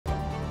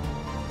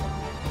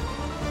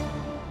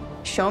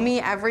Show me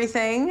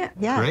everything.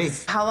 Yes.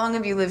 Great. How long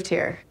have you lived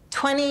here?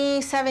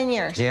 27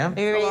 years. Yeah.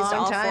 We raised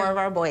all time. 4 of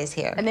our boys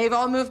here. And they've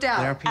all moved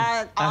out.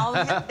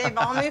 They've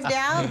all moved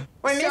out.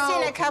 We're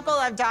missing a couple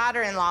of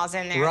daughter-in-laws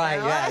in there. Right,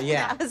 though.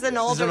 yeah. That was This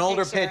is an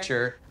older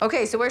picture.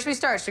 Okay, so where should we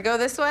start? Should we go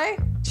this way?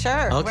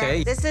 Sure.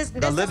 Okay. This is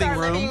living our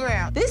room. living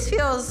room. This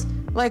feels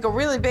like a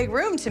really big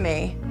room to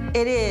me.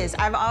 It is.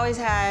 I've always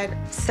had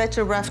such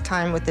a rough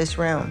time with this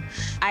room.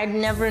 I've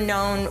never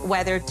known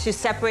whether to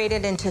separate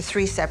it into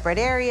 3 separate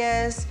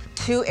areas,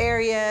 2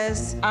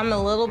 areas. I'm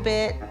a little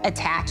bit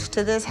attached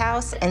to this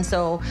house, and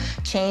so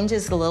change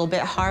is a little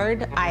bit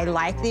hard. I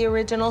like the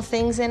original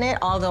things in it,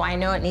 although I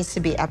know it needs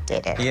to be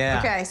updated. Yeah.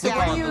 Okay, so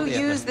what do you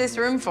use this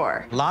room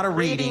for? A lot of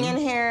reading. In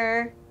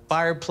here.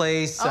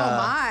 Fireplace. Oh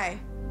my.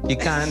 You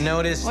kind of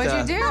noticed.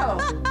 What'd you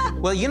do?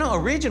 Well, you know,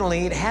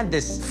 originally it had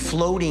this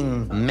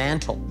floating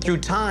mantle. Through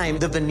time,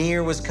 the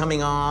veneer was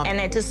coming off. And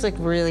it just looked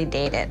really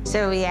dated.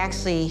 So we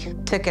actually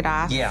took it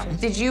off. Yeah.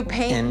 Did you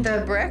paint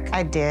the brick?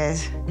 I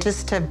did,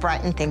 just to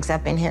brighten things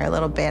up in here a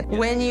little bit.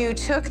 When you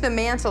took the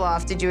mantle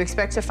off, did you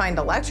expect to find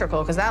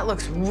electrical? Because that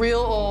looks real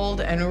old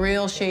and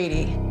real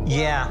shady.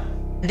 Yeah.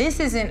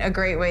 This isn't a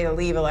great way to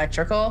leave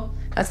electrical.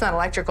 That's not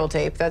electrical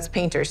tape, that's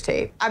painter's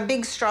tape. Our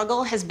big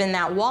struggle has been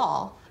that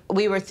wall.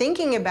 We were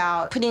thinking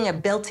about putting a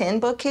built-in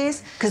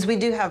bookcase, because we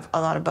do have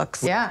a lot of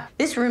books. Yeah,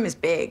 this room is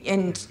big,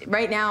 and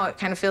right now it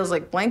kind of feels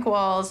like blank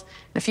walls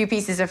and a few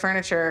pieces of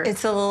furniture.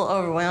 It's a little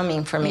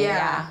overwhelming for me,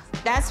 yeah.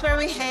 That's where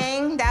we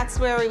hang,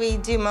 that's where we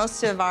do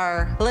most of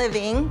our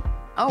living.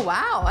 Oh,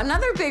 wow,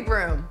 another big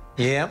room.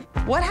 Yeah.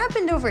 What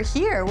happened over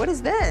here? What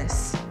is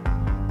this?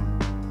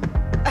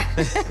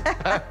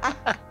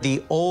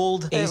 The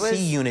old AC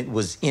unit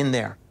was in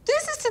there.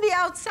 This is to the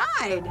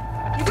outside.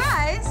 You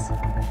guys,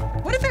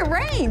 what if it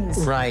rains?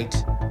 Right.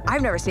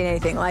 I've never seen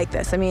anything like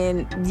this. I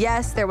mean,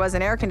 yes, there was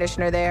an air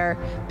conditioner there,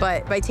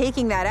 but by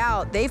taking that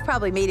out, they've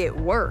probably made it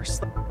worse.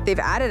 They've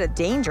added a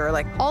danger.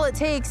 Like, all it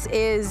takes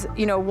is,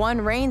 you know,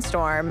 one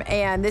rainstorm,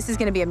 and this is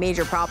gonna be a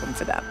major problem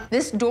for them.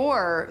 This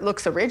door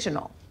looks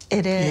original.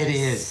 It is. It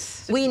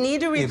is. We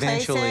need to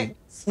replace Eventually. it.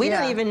 We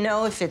don't even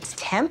know if it's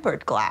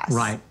tempered glass.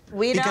 Right.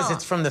 We because don't.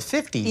 it's from the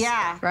 50s.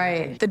 Yeah.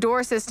 Right. The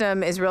door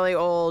system is really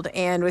old,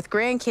 and with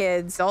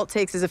grandkids, all it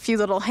takes is a few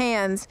little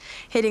hands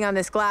hitting on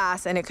this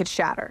glass, and it could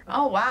shatter.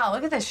 Oh, wow,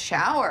 look at this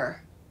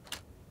shower.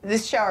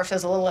 This shower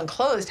feels a little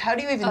enclosed. How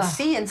do you even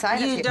see inside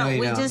of here? You don't. you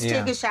We don't, just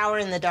yeah. take a shower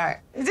in the dark.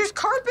 There's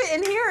carpet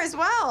in here as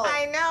well.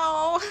 I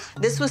know.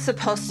 This was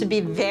supposed to be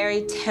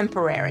very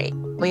temporary.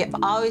 We have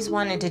always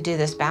wanted to do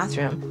this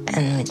bathroom,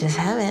 and we just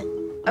haven't.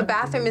 A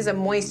bathroom is a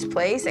moist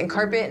place, and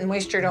carpet and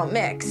moisture don't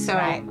mix. So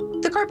Right.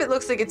 the carpet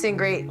looks like it's in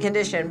great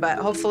condition, but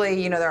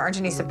hopefully, you know, there aren't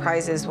any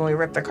surprises when we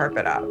rip the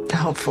carpet up.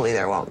 Hopefully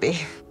there won't be.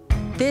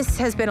 This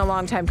has been a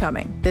long time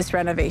coming, this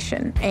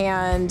renovation.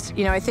 And,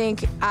 you know, I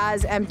think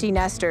as empty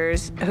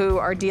nesters who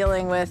are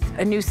dealing with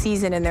a new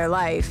season in their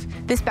life,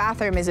 this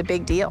bathroom is a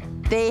big deal.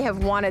 They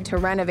have wanted to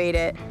renovate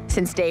it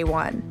since day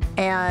one,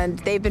 and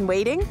they've been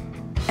waiting,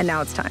 and now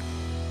it's time.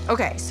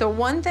 Okay, so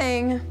one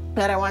thing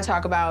that I want to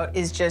talk about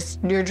is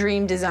just your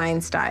dream design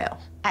style.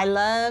 I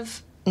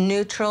love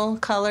neutral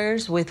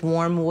colors with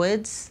warm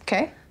woods.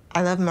 Okay.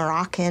 I love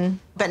Moroccan,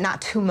 but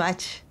not too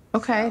much.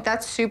 Okay,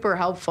 that's super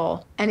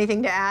helpful.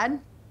 Anything to add?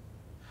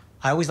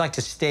 I always like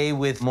to stay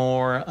with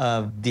more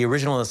of the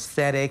original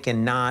aesthetic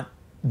and not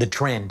the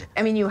trend.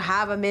 I mean, you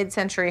have a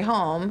mid-century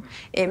home.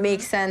 It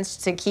makes sense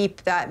to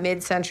keep that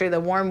mid-century,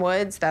 the warm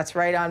woods, that's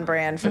right on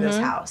brand for this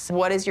house.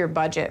 What is your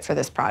budget for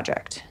this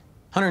project?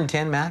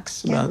 110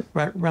 max? Yeah.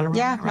 Right around,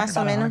 Yeah, right más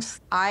o about menos.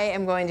 I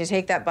am going to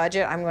take that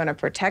budget, I'm going to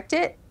protect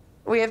it.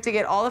 We have to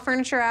get all the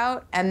furniture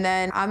out, and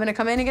then I'm going to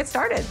come in and get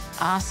started.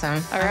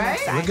 Awesome. All right?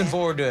 Looking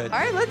forward to it. All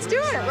right, let's do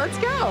it. Let's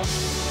go.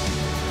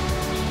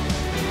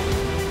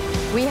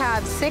 We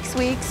have 6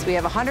 weeks. We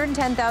have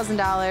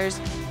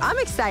 $110,000. I'm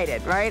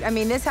excited, right? I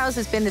mean, this house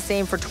has been the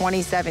same for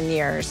 27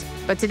 years.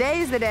 But today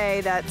is the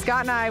day that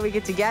Scott and I, we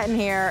get to get in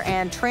here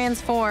and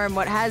transform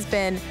what has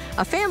been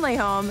a family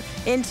home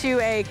into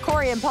a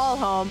Corey and Paul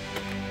home.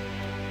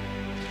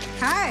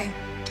 Hi.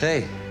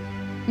 Hey.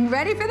 You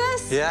ready for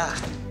this? Yeah,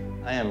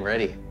 I am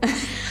ready.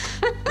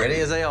 Ready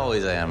as I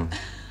always am.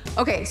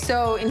 Okay,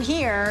 so in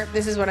here,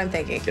 this is what I'm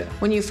thinking. Okay.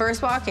 When you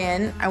first walk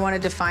in, I want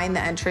to define the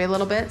entry a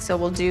little bit. So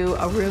we'll do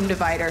a room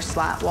divider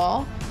slat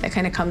wall that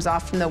kind of comes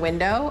off from the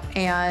window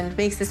and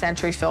makes this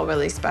entry feel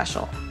really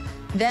special.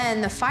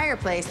 Then the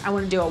fireplace, I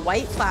want to do a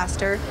white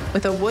plaster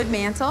with a wood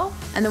mantle,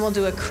 and then we'll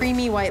do a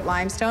creamy white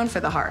limestone for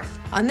the hearth.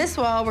 On this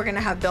wall, we're going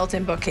to have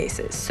built-in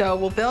bookcases. So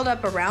we'll build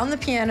up around the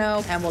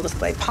piano, and we'll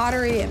display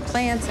pottery and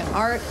plants and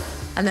art.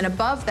 And then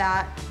above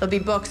that, there'll be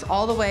books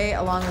all the way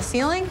along the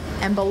ceiling,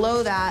 and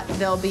below that,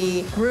 there'll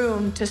be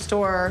room to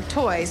store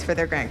toys for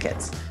their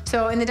grandkids.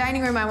 So in the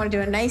dining room, I want to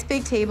do a nice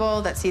big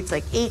table that seats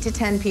like 8 to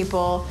 10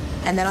 people.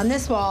 And then on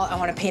this wall, I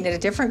want to paint it a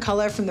different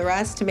color from the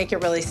rest to make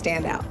it really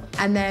stand out.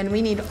 And then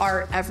we need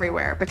art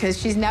everywhere because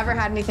she's never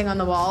had anything on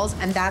the walls,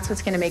 and that's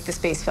what's going to make the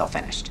space feel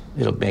finished.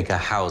 It'll make a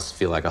house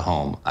feel like a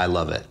home. I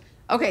love it.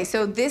 Okay,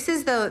 so this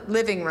is the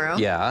living room.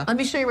 Yeah. Let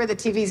me show you where the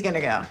TV's going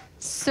to go.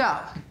 So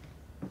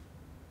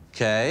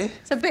Okay.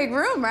 It's a big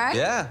room, right?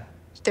 Yeah.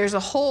 There's a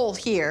hole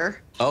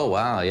here, Oh,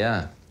 wow,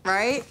 yeah.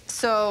 right?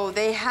 So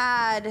they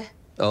had,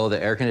 Oh,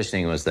 the air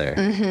conditioning was there.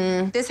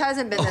 this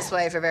hasn't been this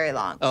way for very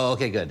long. Oh,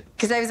 okay, good.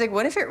 Because I was like,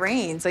 what if it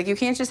rains? Like, you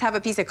can't just have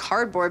a piece of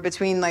cardboard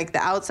between, like, the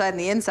outside and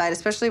the inside,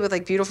 especially with,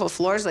 like, beautiful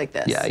floors like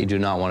this. Yeah, you do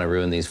not want to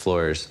ruin these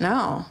floors.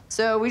 No.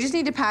 So we just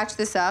need to patch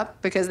this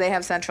up because they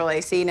have central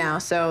AC now,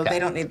 so they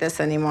don't need this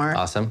anymore.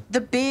 Awesome.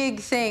 The big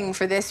thing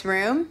for this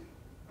room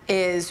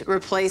is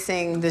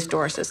replacing this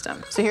door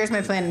system. So here's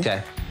my plan.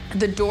 Okay.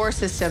 The door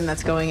system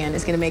that's going in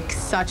is gonna make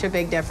such a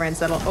big difference.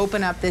 That'll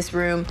open up this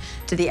room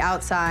to the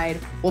outside.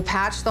 We'll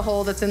patch the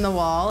hole that's in the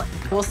wall.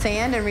 We'll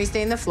sand and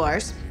restain the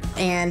floors.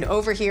 And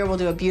over here, we'll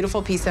do a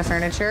beautiful piece of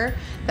furniture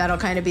that'll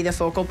kind of be the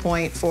focal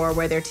point for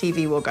where their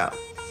TV will go.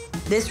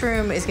 This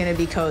room is gonna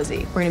be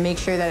cozy. We're gonna make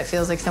sure that it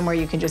feels like somewhere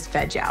you can just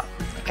veg out.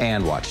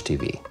 And watch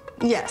TV.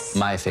 Yes.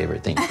 My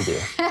favorite thing to do.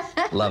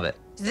 Love it.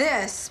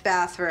 This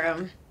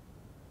bathroom,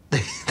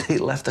 They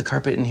left the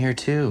carpet in here,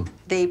 too.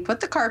 they put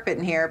the carpet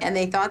in here and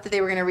they thought that they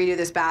were gonna redo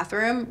this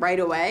bathroom right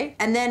away.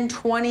 And then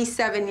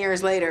 27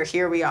 years later,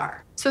 here we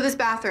are. So this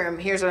bathroom,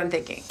 here's what I'm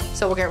thinking.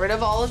 So we'll get rid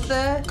of all of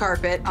the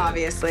carpet,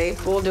 obviously.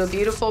 We'll do a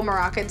beautiful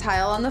Moroccan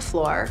tile on the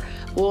floor.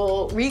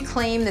 We'll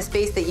reclaim the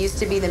space that used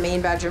to be the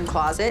main bedroom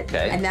closet,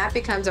 Okay. and that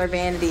becomes our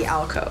vanity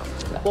alcove.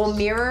 We'll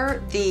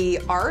mirror the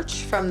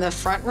arch from the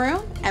front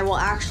room, and we'll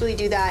actually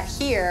do that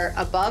here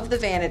above the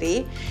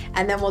vanity,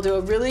 and then we'll do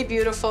a really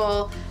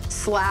beautiful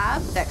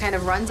slab that kind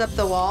of runs up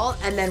the wall,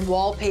 and then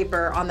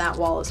wallpaper on that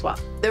wall as well.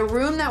 The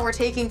room that we're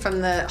taking from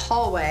the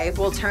hallway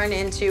will turn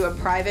into a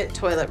private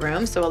toilet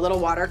room, so a little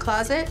water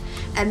closet,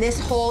 and this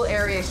whole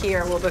area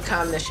here will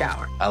become the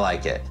shower. I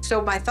like it. So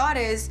my thought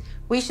is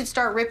we should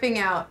start ripping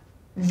out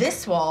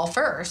this wall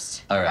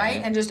first, All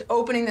right. And just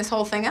opening this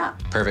whole thing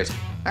up. Perfect.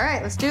 All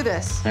right, let's do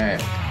this. All right.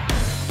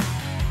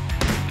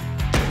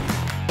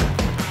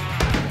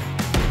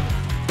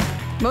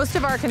 Most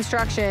of our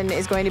construction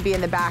is going to be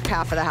in the back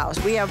half of the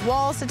house. We have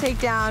walls to take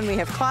down, we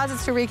have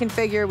closets to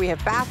reconfigure, we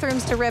have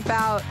bathrooms to rip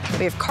out,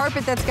 we have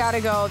carpet that's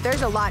gotta go.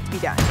 There's a lot to be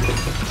done.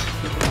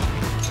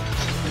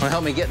 Want to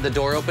help me get the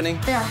door opening?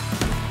 Yeah.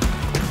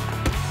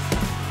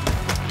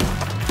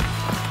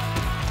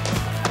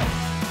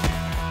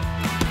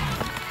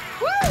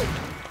 Woo!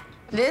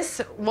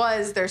 This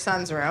was their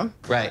son's room.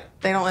 Right.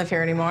 They don't live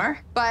here anymore.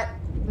 But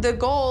the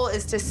goal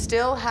is to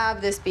still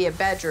have this be a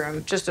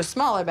bedroom, just a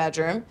smaller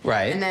bedroom.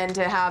 Right. And then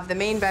to have the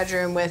main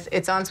bedroom with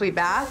its ensuite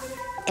bath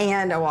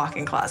and a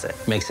walk-in closet.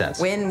 Makes sense.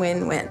 Win,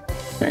 win, win.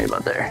 Right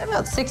about there.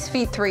 About 6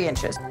 feet 3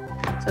 inches.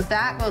 So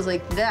that goes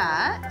like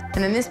that.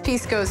 And then this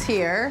piece goes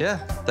here. Yeah,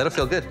 that'll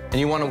feel good. And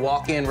you want to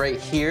walk in right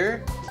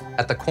here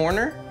at the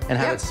corner and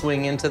have Yep. it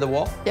swing into the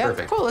wall? Yeah,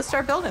 Perfect. cool, let's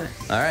start building it.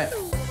 All right.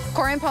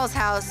 Corey and Paul's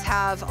house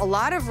have a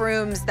lot of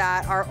rooms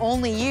that are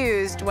only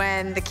used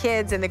when the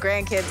kids and the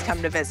grandkids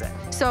come to visit.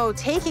 So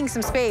taking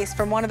some space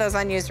from one of those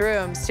unused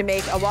rooms to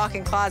make a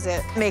walk-in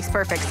closet makes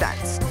perfect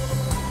sense.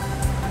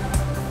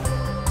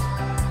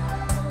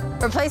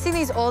 Replacing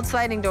these old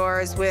sliding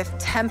doors with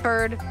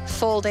tempered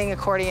folding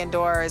accordion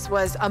doors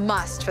was a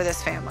must for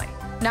this family.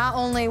 Not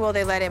only will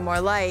they let in more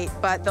light,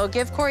 but they'll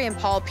give Corey and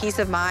Paul peace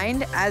of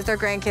mind as their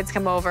grandkids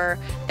come over.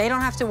 They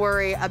don't have to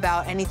worry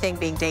about anything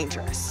being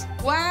dangerous.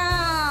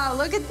 Wow,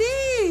 look at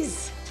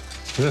these.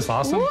 Isn't this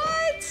awesome?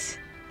 What?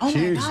 Oh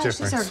Huge my gosh,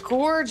 difference. these are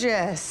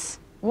gorgeous.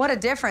 What a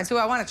difference. Ooh,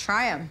 I want to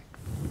try them.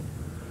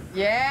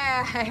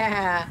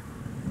 Yeah.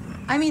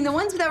 I mean, the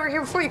ones that were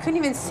here before, you couldn't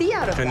even see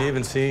out of Couldn't them.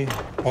 even see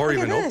or Look at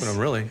even open this. them,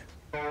 really.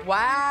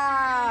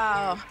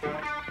 Wow.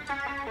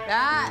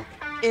 That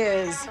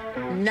is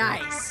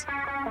nice,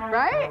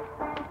 right?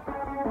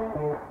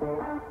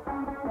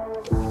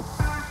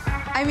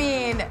 I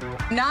mean,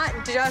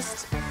 not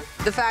just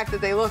the fact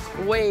that they look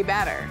way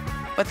better,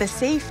 but the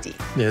safety.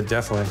 Yeah,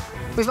 definitely.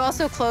 We've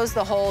also closed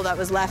the hole that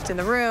was left in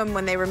the room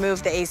when they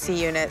removed the AC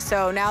unit,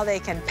 so now they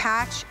can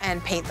patch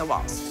and paint the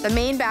walls. The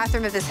main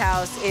bathroom of this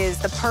house is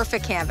the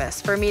perfect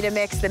canvas for me to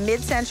mix the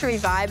mid-century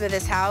vibe of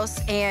this house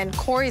and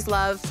Corey's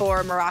love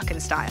for Moroccan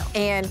style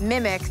and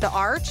mimic the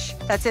arch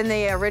that's in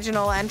the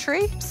original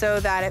entry so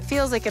that it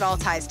feels like it all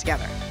ties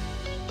together.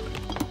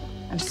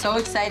 I'm so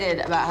excited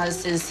about how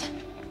this is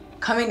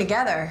coming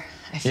together.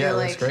 I feel Yeah,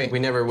 like that's great. We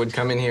never would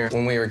come in here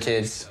when we were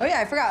kids. Oh yeah,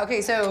 I forgot. Okay,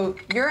 so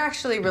you're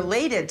actually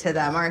related to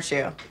them, aren't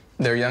you?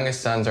 Their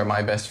youngest sons are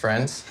my best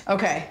friends.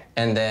 Okay.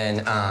 And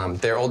then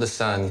their oldest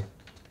son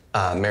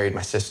married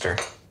my sister.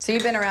 So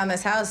you've been around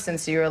this house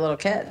since you were a little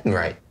kid.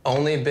 Right.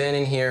 Only been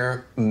in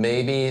here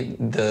maybe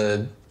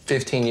the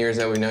 15 years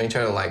that we've known each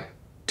other, like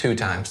 2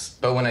 times.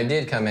 But when I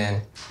did come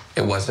in,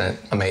 it wasn't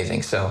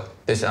amazing. So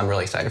I'm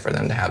really excited for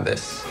them to have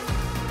this.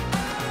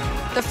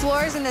 The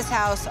floors in this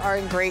house are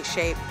in great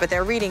shape, but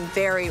they're reading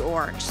very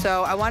orange.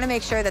 So I want to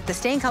make sure that the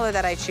stain color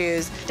that I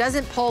choose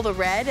doesn't pull the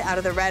red out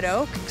of the red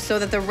oak so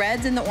that the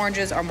reds and the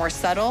oranges are more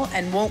subtle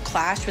and won't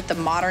clash with the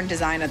modern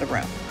design of the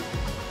room.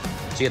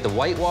 So you get the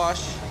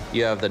whitewash,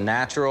 you have the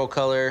natural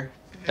color,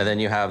 and then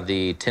you have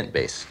the tint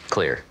base,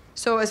 clear.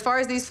 So as far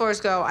as these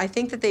floors go, I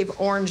think that they've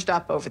oranged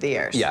up over the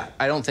years. Yeah,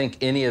 I don't think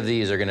any of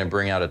these are gonna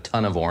bring out a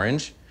ton of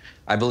orange.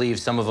 I believe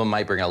some of them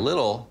might bring a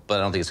little, but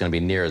I don't think it's going to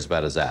be near as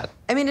bad as that.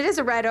 I mean, it is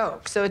a red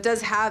oak, so it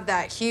does have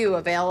that hue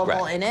available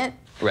Right. in it.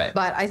 Right.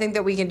 But I think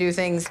that we can do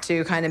things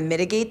to kind of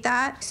mitigate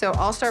that. So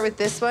I'll start with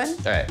this one.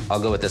 All right, I'll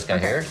go with this guy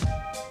here.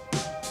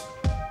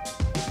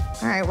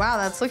 All right, wow,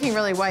 that's looking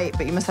really white,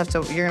 but you must have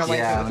to, you're gonna wipe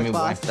it Yeah, with let me the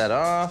wipe cloth. that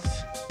off.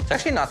 It's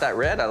actually not that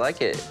red. I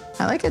like it.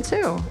 I like it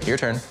too. Your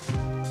turn.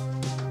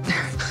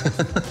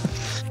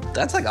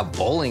 That's like a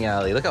bowling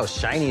alley. Look how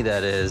shiny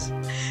that is.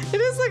 It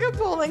is like a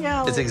bowling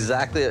alley. It's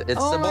exactly, it's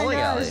Oh a my bowling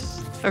gosh. alley.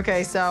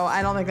 Okay, so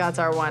I don't think that's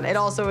our one. It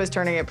also is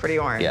turning it pretty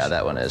orange. Yeah,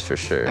 that one is for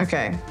sure.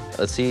 Okay.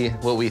 Let's see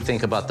what we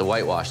think about the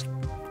whitewash.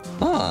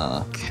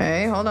 Huh.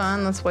 Okay, hold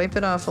on. Let's wipe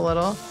it off a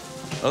little.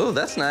 Oh,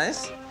 that's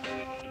nice.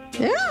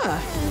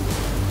 Yeah.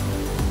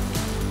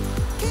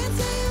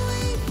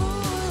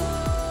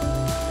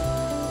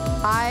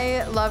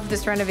 I love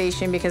this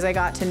renovation because I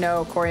got to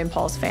know Corey and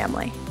Paul's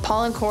family.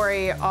 Paul and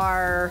Corey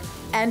are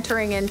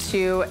entering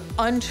into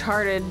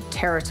uncharted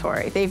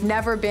territory. They've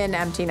never been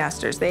empty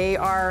nesters. They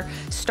are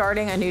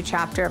starting a new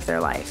chapter of their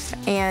life.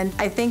 And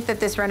I think that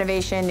this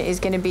renovation is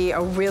going to be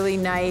a really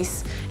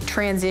nice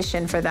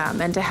transition for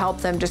them and to help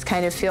them just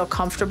kind of feel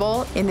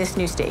comfortable in this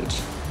new stage.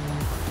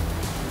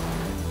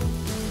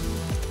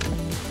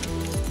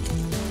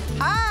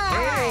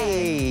 Hi!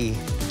 Hey,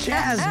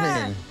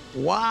 Jasmine.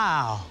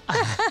 Wow.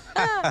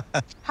 How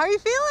are you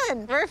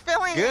feeling? We're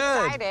feeling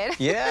Good. excited.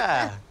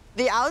 Yeah.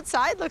 The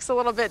outside looks a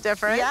little bit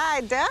different. Yeah,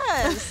 it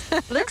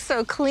does. Looks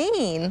so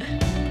clean.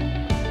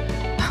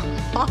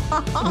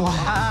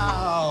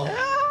 Wow.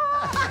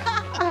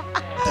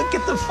 Look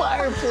at the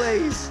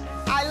fireplace.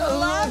 I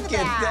love Look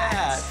at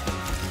that.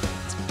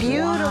 It's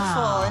beautiful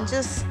Wow. and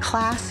just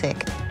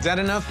classic. Is that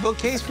enough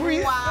bookcase for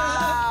you?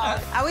 Wow.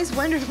 I always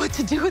wondered what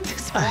to do with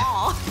this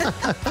wall.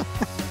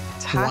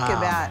 Talk Wow.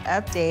 about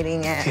updating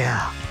it.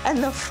 Yeah.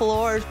 And the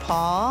floors,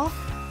 Paul.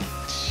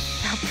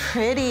 How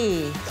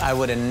pretty. I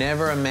would have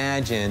never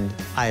imagined.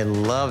 I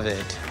love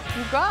it.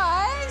 You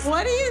guys,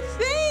 what do you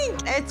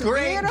think? It's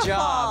Great beautiful.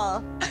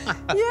 job.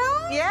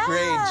 Yeah? Yes.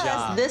 Great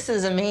job. This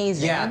is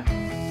amazing. Yeah.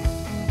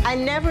 I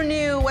never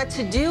knew what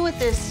to do with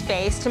this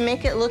space to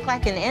make it look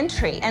like an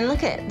entry. And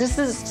look at, this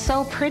is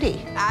so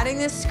pretty. Adding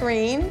this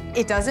screen,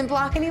 it doesn't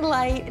block any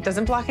light, it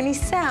doesn't block any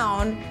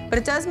sound, but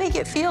it does make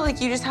it feel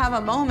like you just have a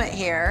moment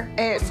here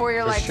before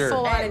you're For like sure.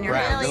 full on in your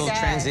Right, house. really little does.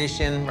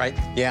 transition, right?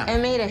 Yeah. It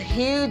made a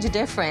huge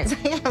difference. I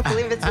can't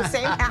believe it's the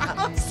same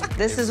house.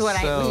 This is what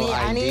So I need.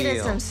 I needed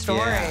ideal. some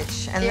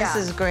storage, and Yeah. this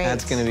is great.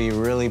 That's going to be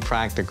really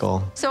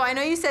practical. So I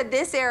know you said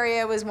this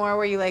area was more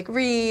where you like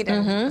read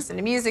and listen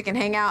to music and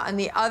hang out, and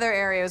the other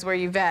area is where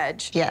you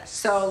veg. Yes.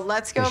 So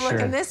let's go For look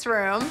sure. in this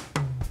room.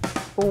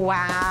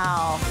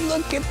 Wow.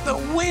 Look at the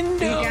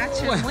window. You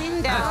got your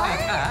window.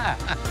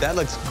 That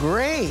looks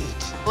great.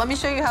 Let me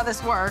show you how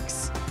this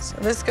works. So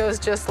this goes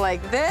just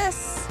like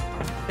this.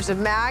 There's a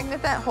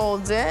magnet that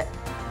holds it.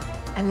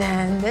 And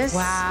then this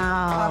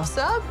Wow. pops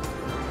up.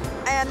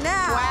 And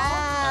now,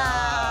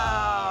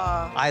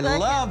 Wow. I Look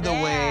love at the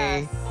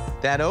way this.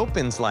 that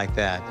opens like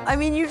that. I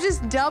mean, you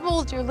just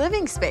doubled your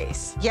living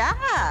space. Yeah.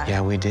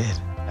 Yeah, we did.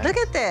 Look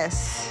at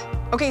this.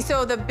 Okay,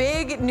 so the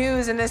big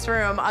news in this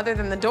room, other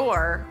than the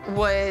door,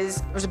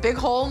 was there's a big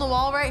hole in the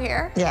wall right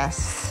here.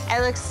 Yes.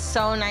 It looks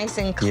so nice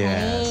and clean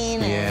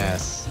and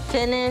yes.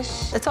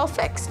 finished. It's all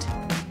fixed.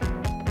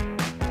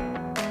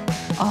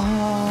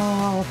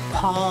 Oh,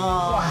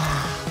 Paul.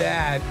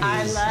 That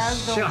is I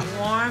love the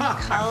warm sharp.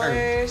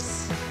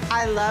 colors.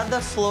 I love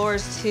the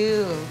floors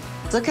too.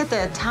 Look at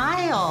the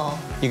tile.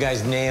 You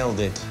guys nailed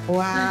it.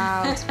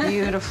 Wow, it's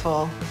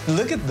beautiful.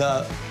 Look at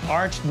the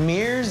arched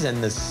mirrors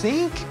and the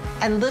sink.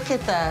 And look at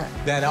the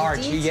That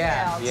arch, detail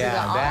yeah, to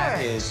yeah, the that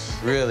arch. is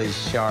really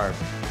sharp.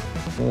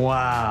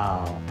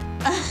 Wow.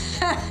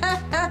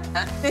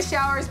 This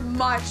shower is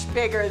much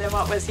bigger than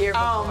what was here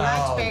before. Oh, much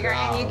Oh, bigger,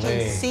 and you golly.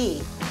 can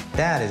see.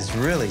 That is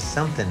really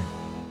something.